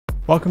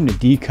Welcome to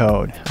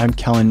Decode. I'm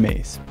Kellen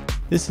Mace.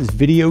 This is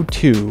video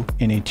 2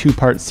 in a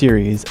 2-part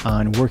series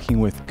on working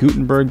with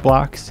Gutenberg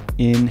blocks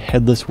in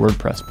headless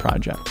WordPress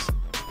projects.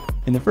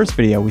 In the first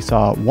video, we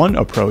saw one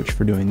approach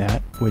for doing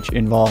that, which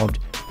involved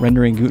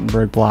rendering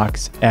Gutenberg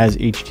blocks as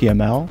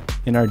HTML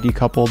in our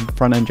decoupled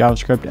front-end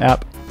JavaScript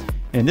app.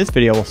 In this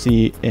video, we'll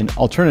see an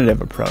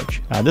alternative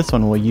approach. This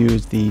one will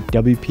use the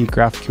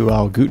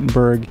WPGraphQL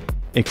Gutenberg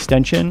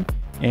extension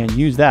and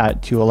use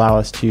that to allow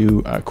us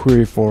to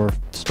query for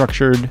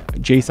structured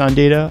JSON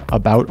data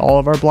about all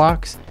of our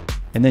blocks,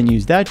 and then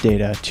use that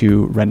data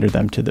to render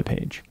them to the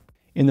page.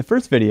 In the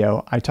first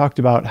video, I talked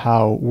about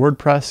how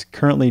WordPress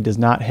currently does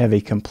not have a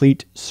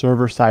complete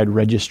server-side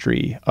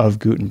registry of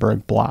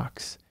Gutenberg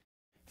blocks.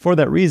 For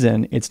that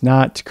reason, it's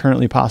not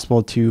currently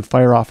possible to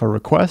fire off a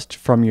request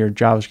from your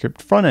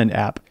JavaScript front-end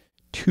app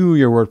to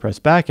your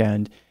WordPress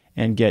backend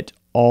and get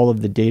all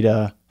of the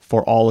data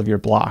for all of your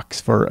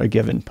blocks for a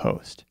given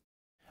post.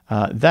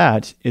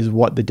 That is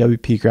what the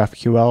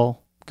WPGraphQL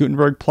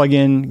Gutenberg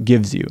plugin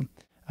gives you.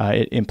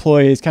 It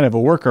employs kind of a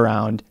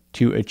workaround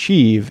to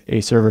achieve a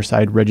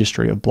server-side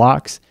registry of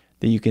blocks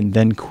that you can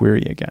then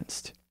query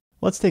against.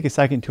 Let's take a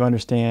second to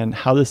understand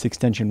how this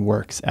extension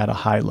works at a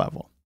high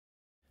level.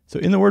 So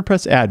in the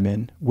WordPress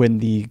admin, when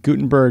the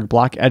Gutenberg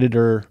block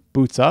editor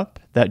boots up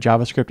that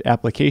JavaScript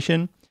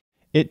application,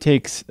 it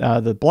takes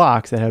the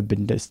blocks that have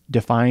been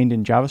defined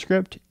in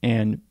JavaScript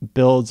and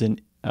builds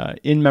an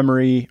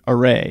in-memory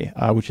array,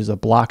 which is a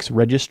blocks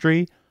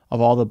registry of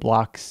all the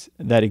blocks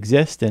that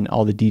exist and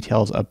all the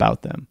details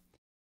about them.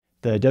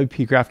 The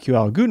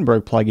WPGraphQL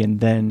Gutenberg plugin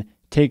then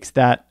takes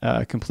that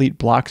complete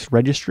blocks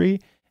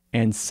registry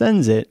and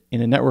sends it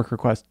in a network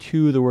request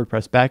to the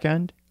WordPress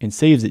backend and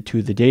saves it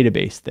to the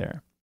database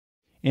there.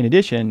 In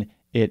addition,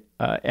 it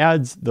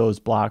adds those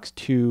blocks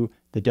to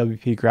the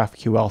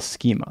WPGraphQL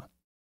schema.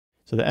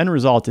 So the end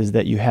result is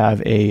that you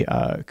have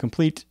a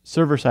complete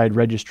server-side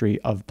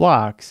registry of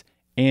blocks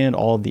and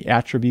all of the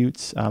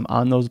attributes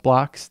on those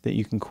blocks that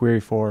you can query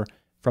for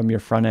from your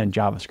front-end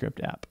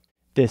JavaScript app.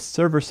 This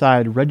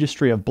server-side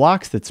registry of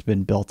blocks that's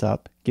been built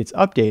up gets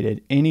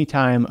updated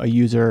anytime a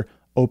user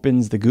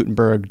opens the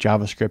Gutenberg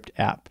JavaScript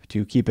app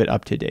to keep it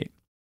up to date.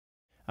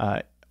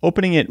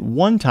 Opening it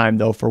one time,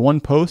 though, for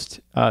one post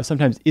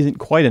sometimes isn't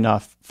quite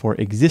enough for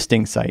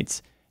existing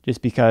sites,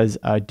 just because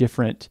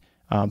different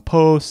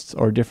posts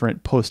or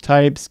different post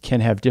types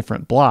can have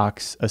different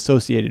blocks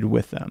associated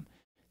with them.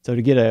 So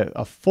to get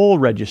a full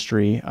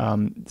registry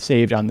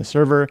saved on the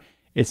server,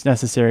 it's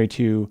necessary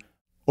to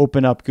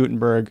open up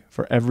Gutenberg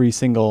for every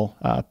single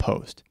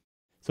post.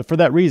 So for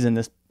that reason,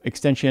 this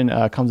extension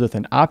comes with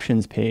an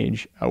options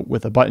page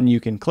with a button you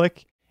can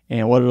click.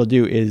 And what it'll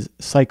do is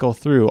cycle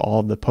through all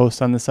of the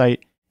posts on the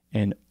site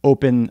and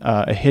open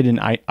a hidden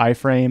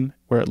iframe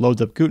where it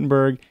loads up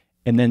Gutenberg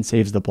and then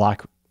saves the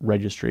block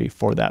registry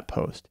for that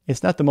post.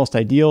 It's not the most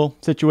ideal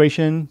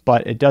situation,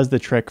 but it does the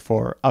trick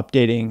for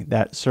updating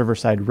that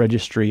server-side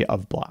registry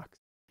of blocks.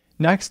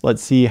 Next,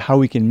 let's see how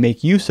we can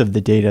make use of the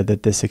data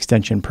that this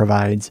extension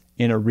provides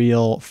in a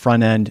real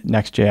front-end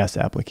Next.js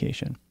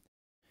application.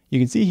 You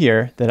can see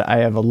here that I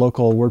have a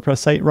local WordPress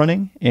site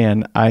running,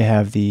 and I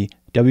have the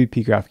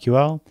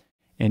WPGraphQL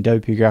and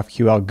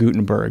WPGraphQL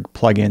Gutenberg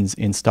plugins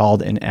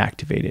installed and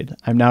activated.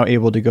 I'm now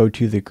able to go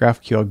to the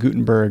GraphQL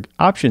Gutenberg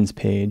options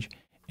page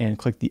and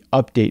click the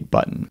update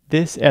button.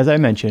 This, as I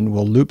mentioned,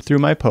 will loop through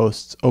my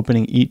posts,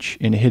 opening each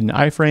in a hidden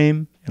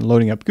iframe and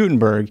loading up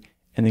Gutenberg,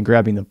 and then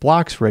grabbing the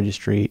blocks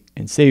registry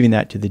and saving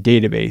that to the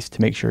database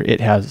to make sure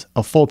it has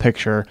a full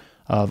picture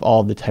of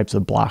all the types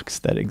of blocks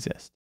that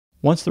exist.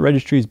 Once the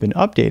registry has been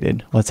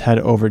updated, let's head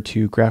over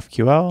to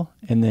GraphQL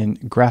and then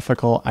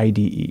Graphical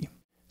IDE.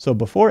 So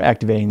before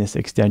activating this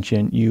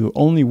extension, you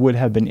only would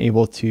have been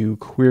able to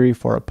query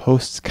for a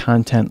post's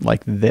content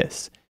like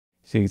this.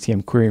 So you can see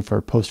I'm querying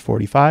for post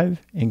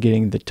 45 and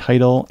getting the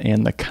title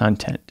and the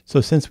content.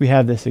 So since we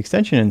have this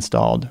extension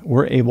installed,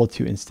 we're able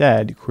to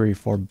instead query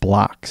for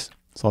blocks.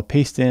 So I'll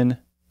paste in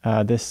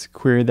this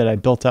query that I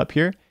built up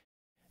here.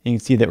 You can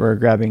see that we're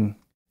grabbing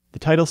the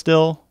title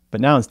still, but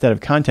now instead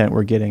of content,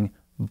 we're getting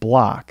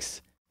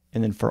blocks.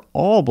 And then for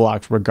all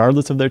blocks,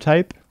 regardless of their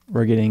type,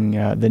 we're getting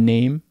the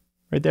name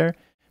right there.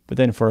 But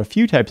then for a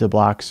few types of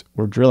blocks,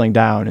 we're drilling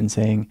down and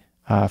saying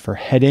for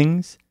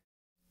headings,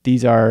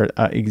 these are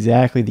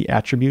exactly the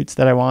attributes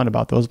that I want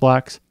about those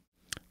blocks.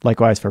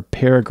 Likewise, for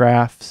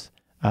paragraphs,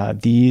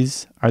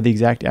 these are the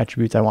exact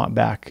attributes I want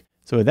back.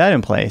 So with that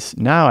in place,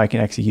 now I can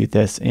execute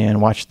this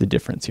and watch the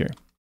difference here.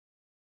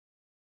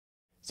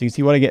 So you can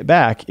see what I get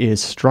back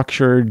is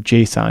structured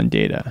JSON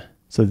data.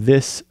 So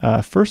this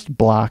first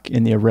block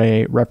in the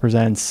array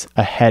represents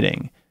a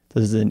heading.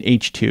 This is an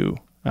H2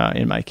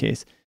 in my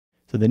case.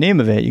 So the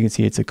name of it, you can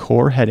see it's a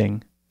core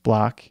heading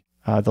block.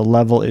 The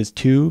level is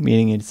 2,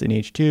 meaning it's an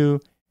H2.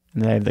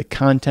 And then I have the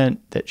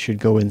content that should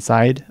go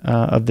inside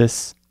of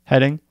this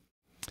heading.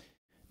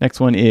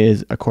 Next one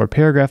is a core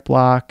paragraph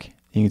block.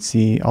 You can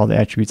see all the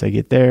attributes I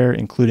get there,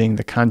 including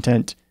the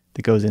content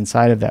that goes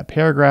inside of that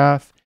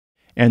paragraph,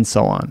 and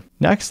so on.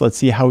 Next, let's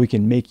see how we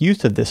can make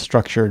use of this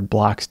structured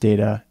blocks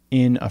data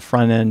in a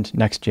front-end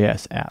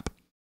Next.js app.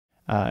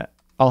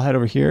 I'll head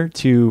over here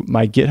to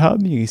my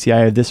GitHub. You can see I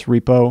have this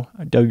repo,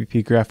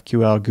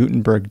 WPGraphQL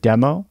Gutenberg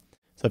demo.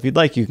 So if you'd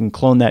like, you can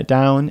clone that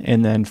down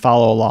and then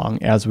follow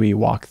along as we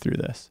walk through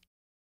this.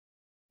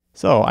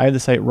 So I have the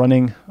site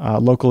running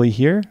locally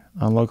here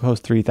on localhost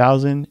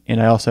 3000,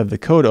 and I also have the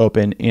code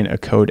open in a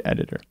code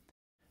editor.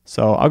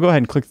 So I'll go ahead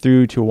and click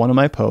through to one of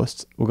my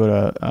posts. We'll go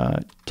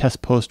to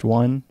test post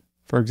 1,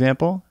 for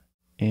example,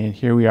 and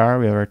here we are.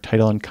 We have our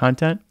title and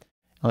content.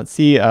 Let's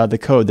see the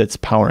code that's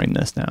powering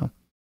this now.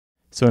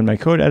 So in my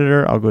code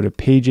editor, I'll go to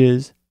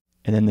pages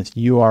and then this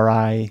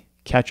URI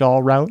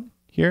catch-all route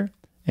here,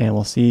 and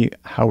we'll see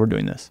how we're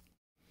doing this.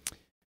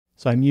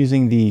 So I'm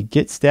using the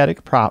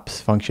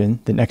getStaticProps function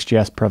that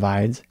Next.js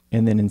provides,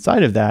 and then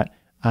inside of that,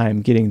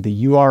 I'm getting the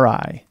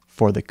URI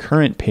for the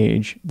current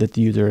page that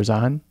the user is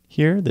on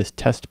here, this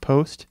test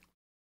post,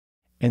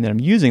 and then I'm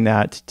using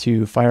that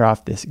to fire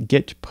off this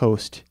get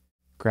post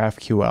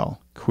GraphQL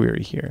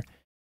query here.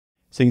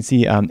 So you can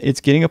see it's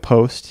getting a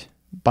post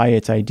by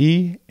its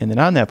ID, and then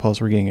on that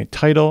post we're getting a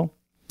title,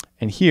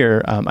 and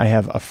here I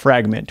have a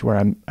fragment where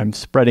I'm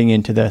spreading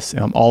into this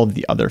all of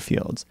the other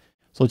fields.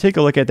 So we'll take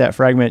a look at that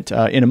fragment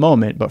in a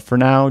moment, but for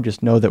now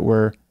just know that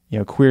we're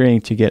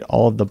querying to get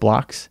all of the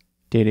blocks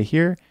data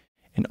here,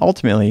 and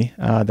ultimately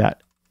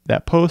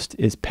that post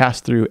is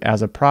passed through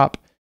as a prop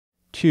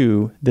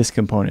to this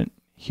component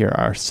here,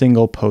 our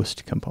single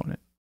post component.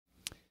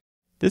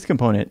 This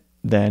component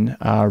then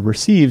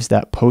receives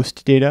that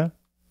post data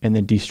and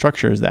then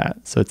destructures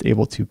that, so it's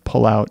able to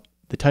pull out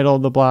the title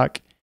of the block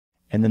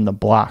and then the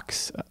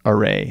blocks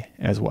array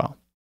as well.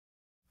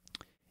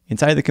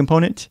 Inside the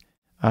component,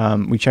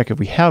 we check if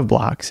we have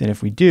blocks, and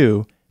if we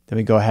do, then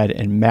we go ahead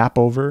and map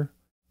over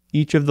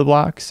each of the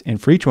blocks,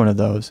 and for each one of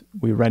those,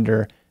 we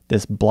render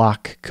this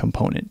block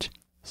component.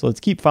 So let's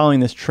keep following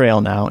this trail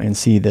now and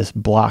see this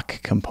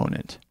block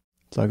component.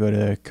 So I'll go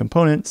to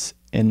components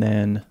and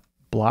then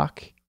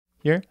block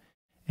here.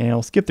 And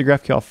I'll skip the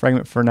GraphQL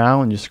fragment for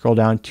now and just scroll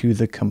down to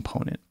the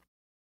component.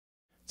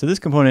 So this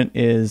component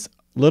is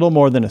little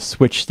more than a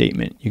switch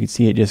statement. You can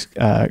see it just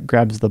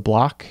grabs the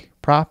block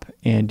prop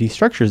and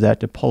destructures that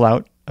to pull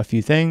out a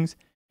few things,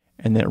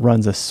 and then it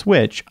runs a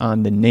switch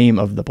on the name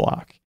of the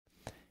block.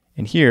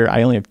 And here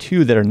I only have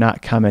 2 that are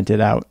not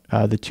commented out,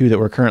 the 2 that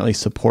we're currently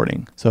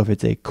supporting. So if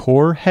it's a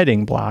core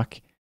heading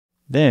block,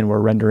 then we're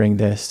rendering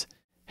this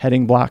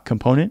heading block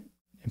component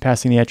and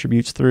passing the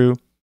attributes through.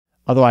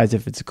 Otherwise,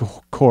 if it's a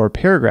core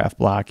paragraph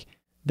block,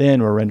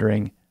 then we're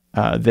rendering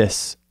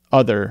this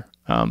other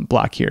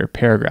block here,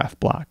 paragraph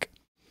block.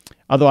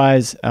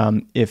 Otherwise,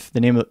 if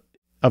the name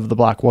of the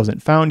block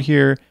wasn't found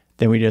here,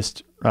 then we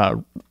just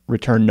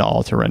return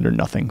null to render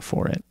nothing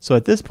for it. So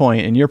at this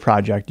point in your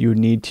project, you would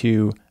need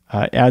to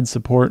add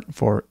support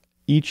for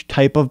each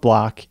type of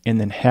block and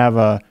then have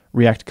a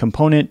React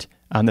component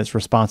that's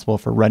responsible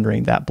for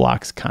rendering that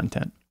block's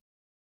content.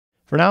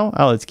 For now,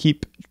 let's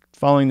keep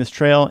following this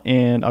trail,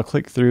 and I'll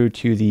click through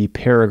to the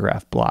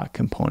paragraph block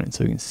component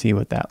so you can see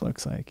what that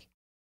looks like.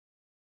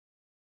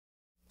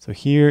 So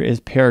here is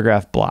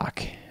paragraph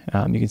block.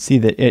 You can see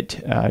that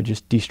it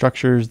just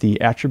destructures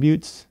the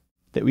attributes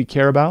that we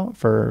care about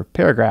for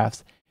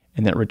paragraphs,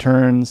 and that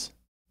returns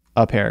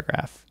a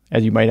paragraph,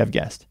 as you might have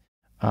guessed.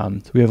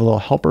 So we have a little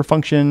helper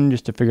function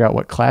just to figure out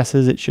what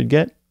classes it should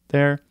get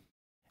there,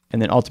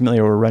 and then ultimately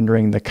we're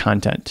rendering the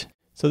content.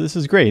 So this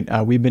is great.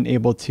 We've been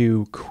able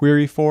to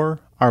query for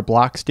our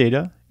blocks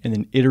data and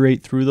then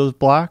iterate through those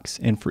blocks,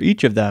 and for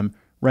each of them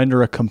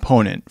render a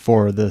component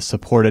for the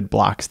supported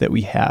blocks that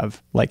we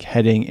have, like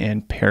heading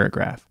and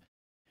paragraph.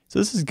 So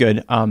this is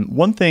good.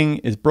 One thing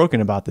is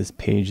broken about this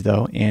page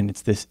though, and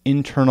it's this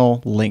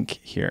internal link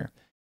here.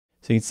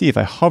 So you can see if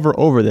I hover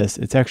over this,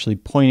 it's actually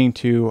pointing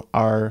to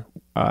our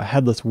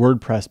Headless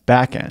WordPress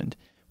backend,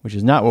 which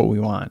is not what we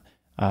want.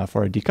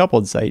 For a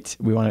decoupled site,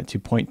 we want it to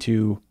point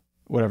to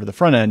whatever the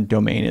front end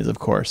domain is, of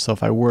course. So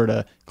if I were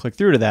to click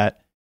through to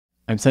that,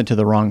 I'm sent to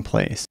the wrong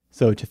place.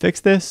 So to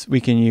fix this, we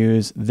can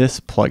use this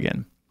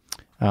plugin.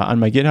 On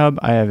my GitHub,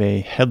 I have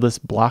a Headless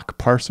Block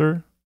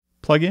Parser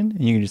plugin,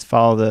 and you can just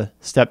follow the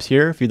steps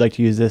here if you'd like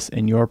to use this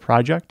in your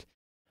project.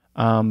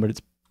 But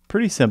it's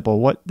pretty simple.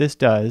 What this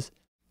does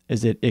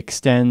is it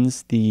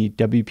extends the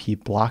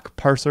WP Block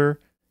Parser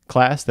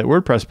class that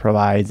WordPress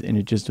provides, and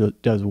it just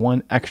does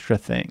one extra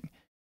thing.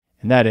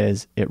 And that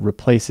is it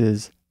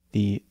replaces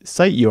the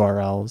site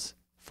URLs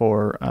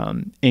for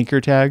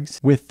anchor tags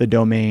with the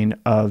domain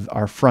of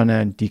our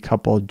front-end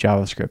decoupled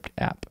JavaScript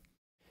app.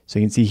 So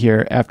you can see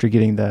here, after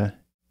getting the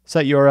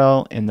site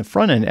URL and the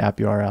front-end app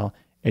URL,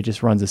 it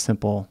just runs a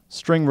simple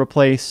string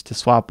replace to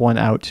swap one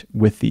out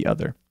with the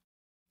other.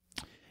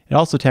 It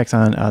also tacks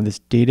on this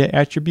data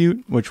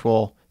attribute, which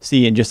we'll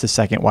see in just a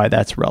second why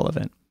that's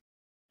relevant.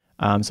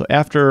 So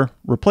after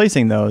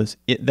replacing those,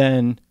 it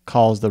then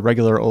calls the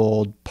regular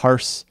old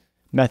parse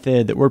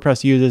method that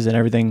WordPress uses, and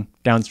everything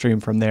downstream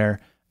from there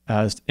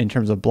in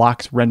terms of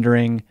blocks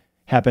rendering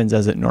happens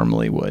as it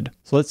normally would.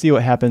 So let's see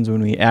what happens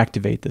when we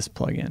activate this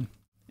plugin.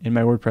 In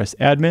my WordPress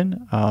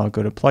admin, I'll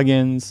go to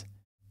plugins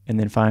and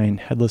then find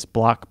Headless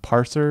Block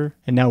Parser.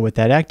 And now with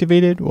that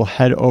activated, we'll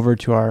head over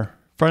to our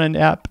front end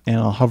app and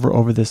I'll hover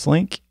over this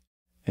link.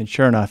 And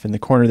sure enough, in the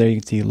corner there, you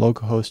can see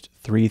localhost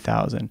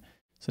 3000.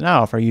 So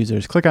now if our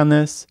users click on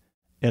this,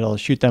 it'll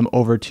shoot them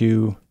over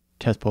to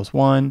test post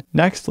 1.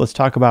 Next, let's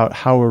talk about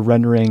how we're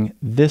rendering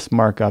this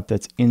markup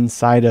that's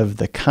inside of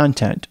the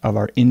content of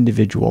our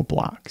individual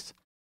blocks.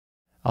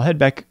 I'll head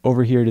back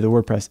over here to the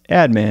WordPress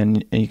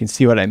admin and you can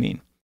see what I mean.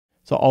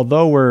 So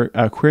although we're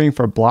querying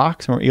for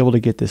blocks and we're able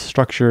to get this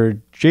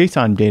structured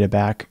JSON data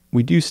back,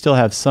 we do still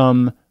have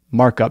some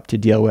markup to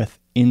deal with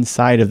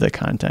inside of the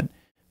content.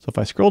 So if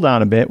I scroll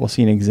down a bit, we'll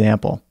see an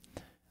example.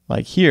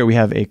 Like here, we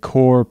have a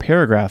core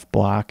paragraph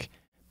block,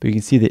 but you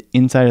can see that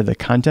inside of the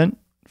content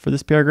for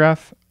this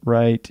paragraph,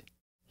 right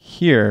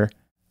here,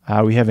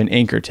 we have an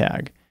anchor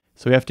tag.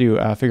 So we have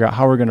to figure out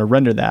how we're going to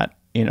render that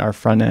in our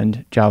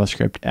front-end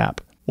JavaScript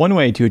app. One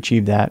way to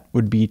achieve that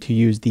would be to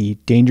use the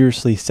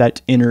dangerously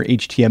set inner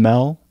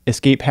HTML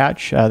escape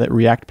hatch that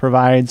React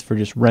provides for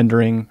just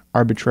rendering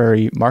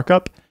arbitrary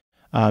markup.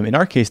 In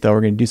our case, though,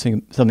 we're going to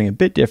do something a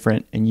bit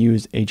different and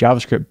use a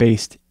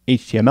JavaScript-based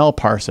HTML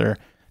parser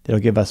that'll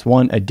give us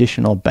one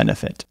additional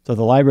benefit. So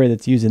the library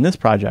that's used in this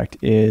project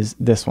is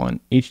this one,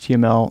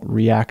 HTML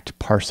React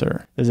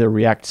Parser. This is a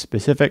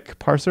React-specific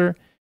parser,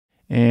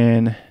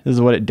 and this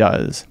is what it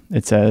does.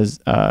 It says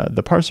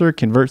the parser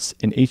converts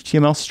an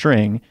HTML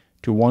string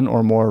to one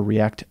or more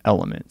React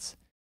elements.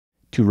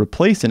 To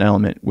replace an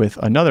element with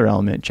another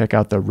element, check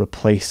out the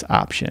replace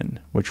option,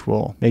 which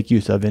we'll make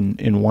use of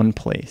in one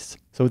place.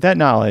 So with that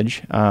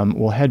knowledge,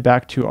 we'll head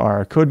back to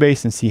our code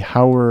base and see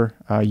how we're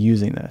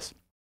using this.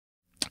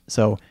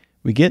 So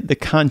we get the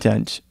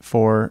content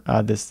for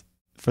this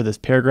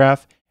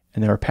paragraph,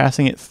 and then we're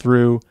passing it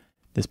through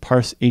this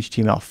parse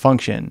HTML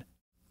function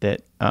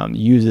that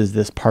uses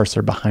this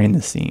parser behind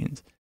the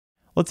scenes.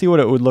 Let's see what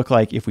it would look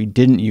like if we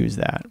didn't use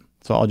that.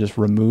 So I'll just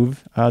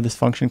remove this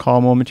function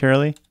call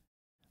momentarily,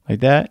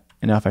 like that.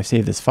 And now if I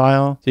save this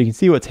file, so you can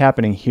see what's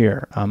happening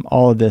here.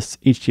 All of this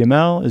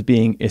HTML is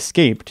being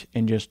escaped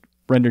and just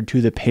rendered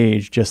to the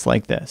page just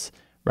like this,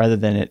 rather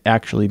than it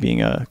actually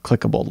being a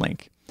clickable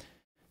link.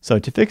 So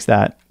to fix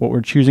that, what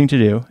we're choosing to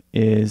do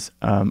is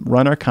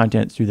run our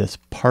content through this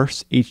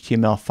parse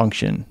HTML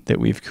function that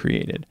we've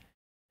created.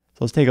 So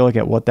let's take a look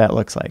at what that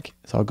looks like.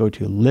 So I'll go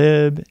to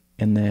lib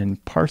and then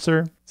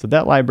parser. So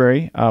that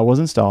library was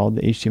installed,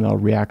 the HTML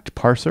React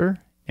parser,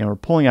 and we're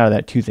pulling out of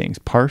that two things,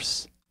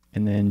 parse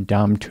and then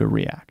DOM to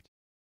React.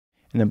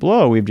 And then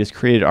below, we've just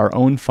created our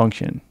own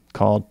function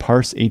called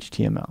parse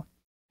HTML.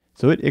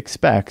 So it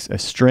expects a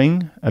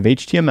string of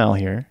HTML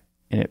here,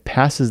 and it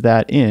passes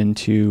that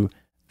into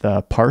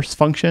the parse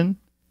function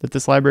that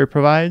this library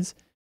provides.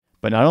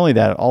 But not only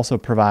that, it also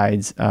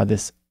provides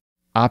this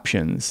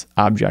options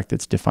object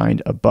that's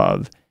defined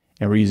above,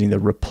 and we're using the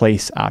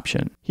replace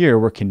option. Here,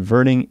 we're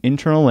converting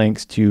internal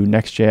links to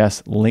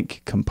Next.js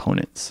link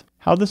components.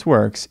 How this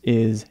works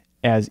is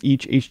as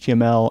each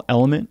HTML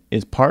element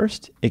is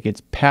parsed, it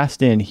gets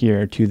passed in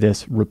here to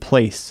this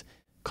replace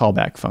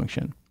callback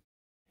function.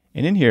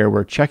 And in here,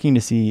 we're checking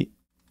to see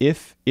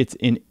if it's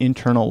an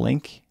internal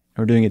link.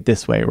 And we're doing it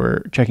this way.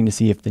 We're checking to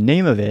see if the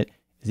name of it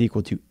is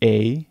equal to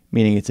A,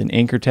 meaning it's an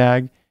anchor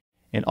tag,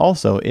 and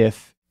also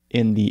if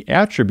in the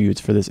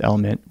attributes for this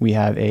element, we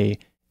have a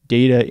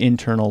data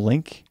internal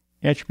link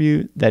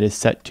attribute that is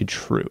set to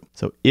true.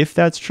 So if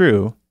that's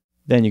true,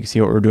 then you can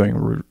see what we're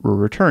doing. We're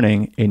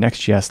returning a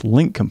Next.js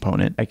link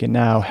component. I can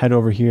now head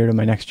over here to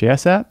my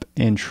Next.js app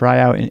and try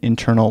out an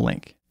internal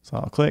link. So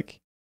I'll click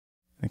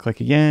and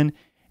click again.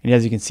 And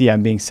as you can see,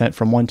 I'm being sent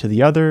from one to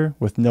the other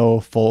with no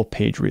full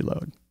page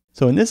reload.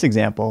 So in this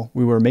example,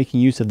 we were making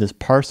use of this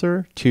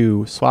parser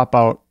to swap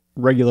out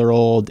regular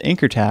old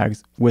anchor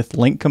tags with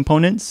link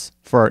components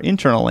for our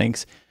internal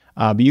links,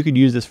 but you could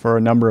use this for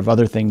a number of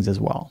other things as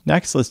well.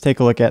 Next, let's take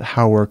a look at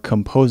how we're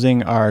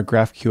composing our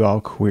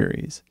GraphQL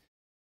queries.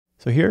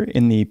 So here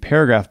in the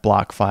paragraph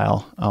block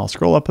file, I'll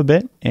scroll up a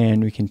bit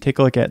and we can take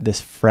a look at this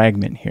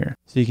fragment here.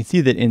 So you can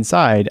see that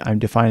inside, I'm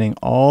defining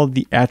all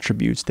the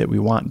attributes that we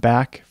want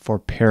back for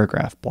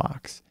paragraph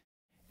blocks.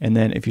 And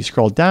then if you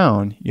scroll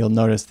down, you'll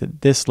notice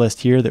that this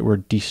list here that we're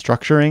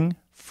destructuring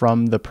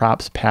from the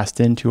props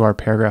passed into our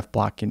paragraph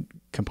block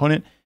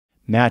component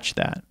match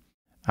that.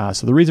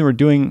 So the reason we're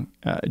doing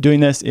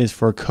this is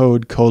for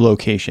code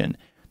co-location.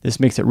 This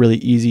makes it really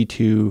easy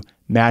to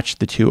match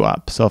the two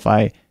up. So if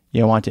I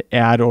want to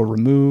add or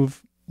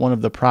remove one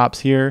of the props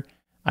here,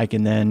 I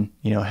can then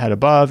head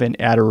above and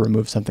add or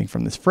remove something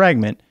from this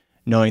fragment,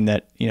 knowing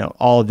that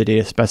all of the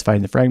data specified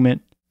in the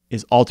fragment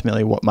is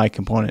ultimately what my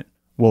component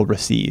will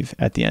receive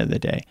at the end of the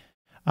day.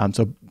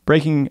 So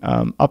breaking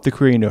up the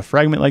query into a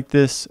fragment like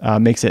this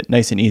makes it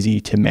nice and easy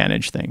to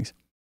manage things.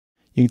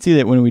 You can see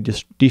that when we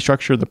just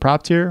destructure the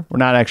props here, we're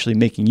not actually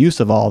making use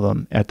of all of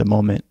them at the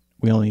moment.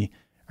 We only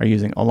are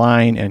using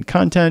align and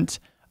content,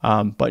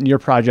 but in your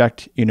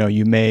project,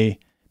 you may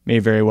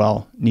very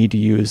well need to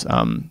use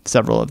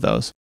several of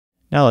those.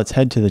 Now let's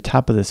head to the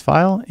top of this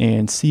file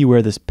and see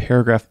where this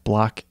paragraph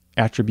block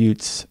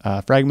attributes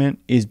fragment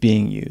is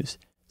being used.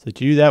 So to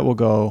do that, we'll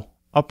go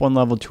up one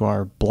level to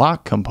our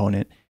block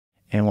component,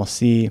 and we'll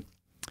see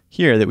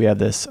here that we have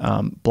this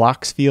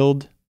blocks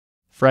field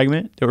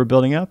fragment that we're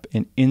building up,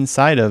 and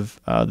inside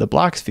of the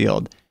blocks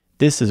field,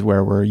 this is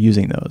where we're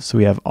using those. So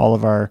we have all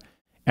of our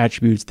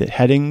attributes that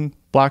heading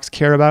blocks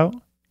care about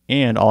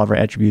and all of our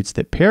attributes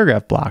that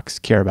paragraph blocks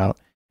care about.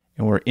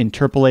 And we're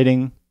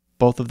interpolating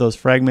both of those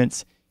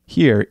fragments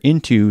here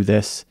into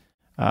this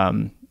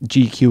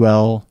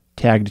GQL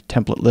tagged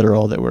template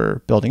literal that we're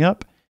building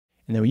up.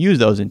 And then we use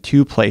those in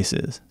two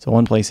places. So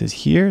one place is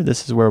here.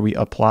 This is where we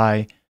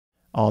apply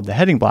all of the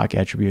heading block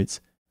attributes.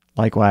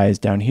 Likewise,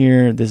 down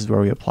here, this is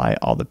where we apply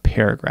all the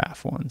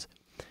paragraph ones.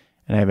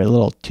 And I have a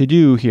little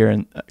to-do here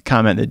and a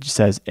comment that just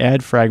says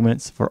add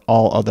fragments for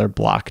all other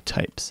block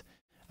types.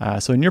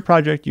 So in your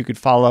project, you could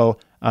follow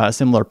a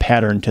similar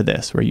pattern to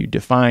this, where you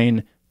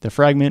define the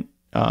fragment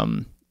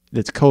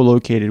that's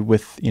co-located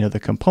with the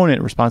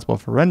component responsible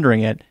for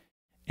rendering it.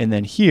 And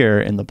then here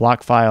in the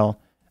block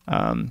file,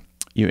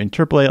 you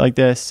interpolate like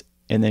this,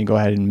 and then go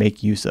ahead and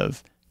make use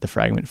of the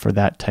fragment for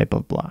that type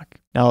of block.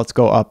 Now let's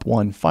go up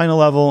one final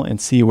level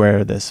and see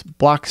where this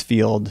blocks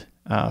field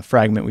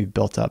fragment we've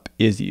built up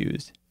is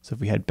used. So if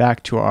we head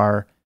back to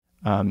our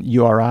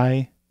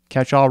URI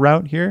catch-all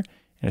route here,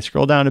 and I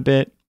scroll down a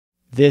bit,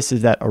 this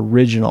is that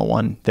original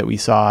one that we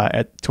saw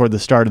toward the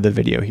start of the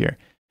video here.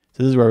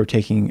 So this is where we're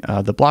taking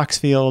the blocks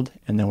field,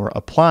 and then we're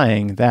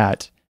applying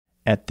that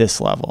at this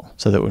level,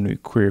 so that when we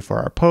query for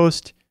our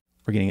post,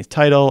 we're getting its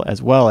title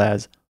as well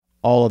as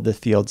all of the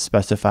fields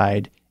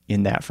specified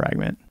in that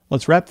fragment.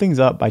 Let's wrap things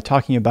up by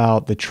talking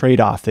about the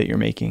trade-off that you're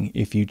making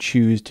if you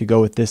choose to go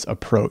with this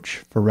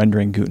approach for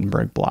rendering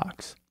Gutenberg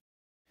blocks.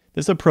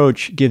 This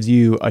approach gives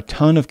you a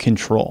ton of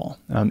control.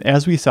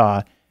 As we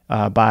saw,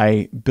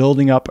 by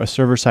building up a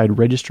server-side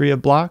registry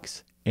of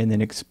blocks and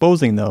then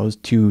exposing those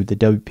to the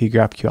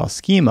WPGraphQL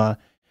schema,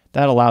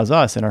 that allows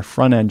us in our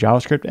front-end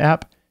JavaScript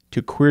app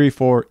to query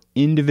for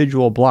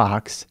individual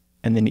blocks,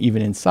 and then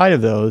even inside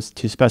of those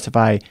to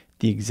specify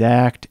the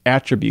exact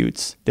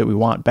attributes that we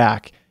want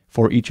back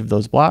for each of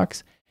those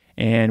blocks.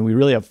 And we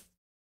really have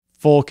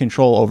full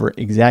control over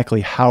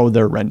exactly how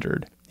they're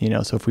rendered.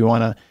 So if we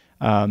want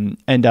to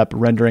end up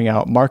rendering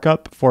out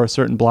markup for a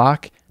certain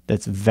block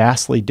that's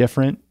vastly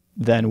different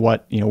than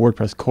what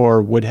WordPress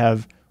core would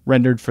have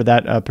rendered for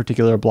that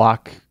particular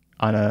block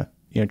on a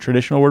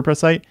traditional WordPress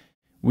site,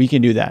 we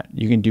can do that.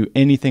 You can do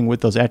anything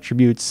with those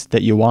attributes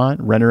that you want,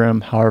 render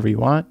them however you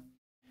want.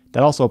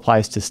 That also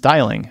applies to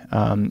styling.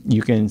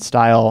 You can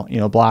style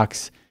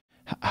blocks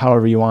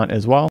however you want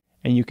as well.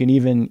 And you can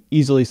even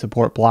easily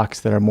support blocks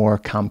that are more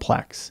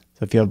complex.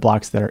 So if you have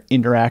blocks that are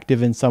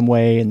interactive in some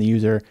way and the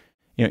user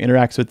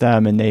interacts with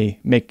them and they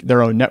make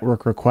their own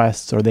network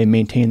requests or they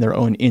maintain their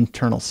own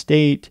internal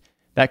state,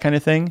 that kind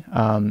of thing,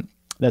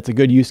 that's a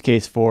good use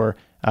case for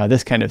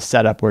this kind of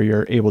setup where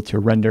you're able to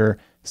render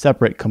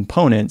separate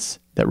components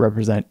that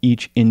represent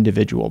each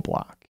individual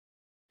block.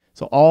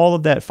 So all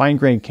of that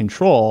fine-grained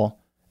control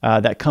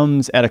that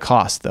comes at a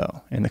cost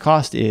though, and the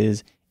cost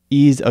is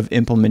ease of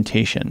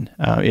implementation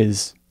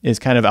is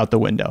kind of out the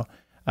window.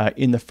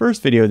 In the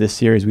first video of this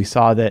series, we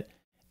saw that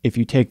if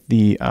you take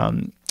the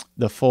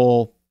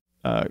full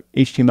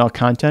HTML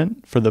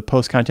content for the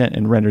post content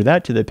and render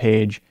that to the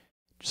page,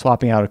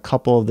 swapping out a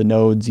couple of the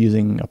nodes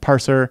using a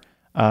parser,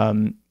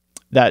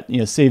 that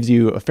saves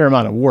you a fair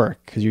amount of work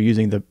because you're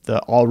using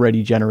the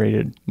already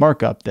generated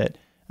markup that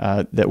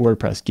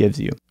WordPress gives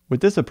you. With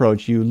this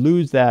approach, you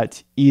lose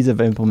that ease of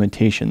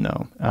implementation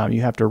though.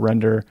 You have to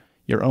render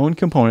your own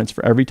components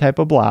for every type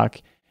of block,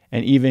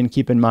 and even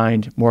keep in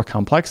mind more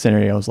complex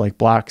scenarios like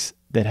blocks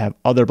that have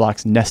other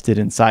blocks nested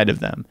inside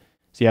of them.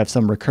 So you have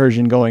some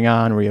recursion going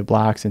on where you have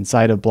blocks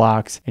inside of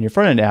blocks, and your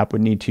front-end app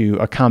would need to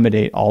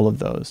accommodate all of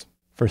those.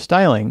 For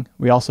styling,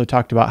 we also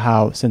talked about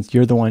how since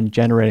you're the one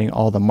generating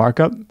all the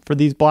markup for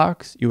these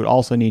blocks, you would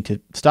also need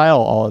to style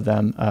all of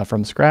them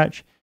from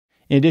scratch.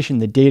 In addition,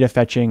 the data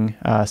fetching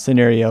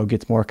scenario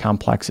gets more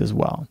complex as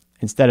well.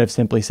 Instead of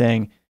simply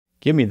saying,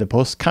 give me the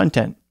post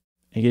content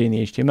and getting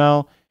the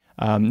HTML,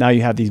 now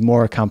you have these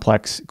more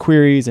complex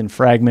queries and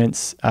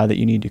fragments that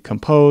you need to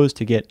compose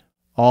to get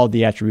all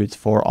the attributes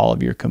for all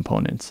of your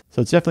components.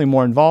 So it's definitely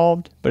more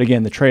involved, but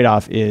again, the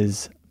trade-off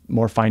is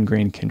more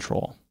fine-grained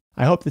control.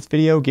 I hope this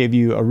video gave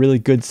you a really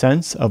good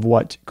sense of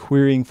what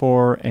querying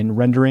for and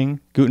rendering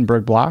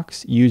Gutenberg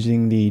blocks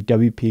using the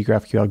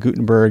WPGraphQL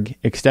Gutenberg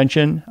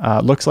extension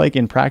looks like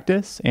in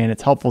practice, and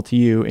it's helpful to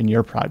you in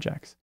your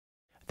projects.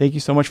 Thank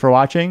you so much for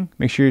watching.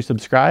 Make sure you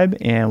subscribe,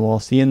 and we'll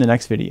see you in the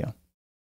next video.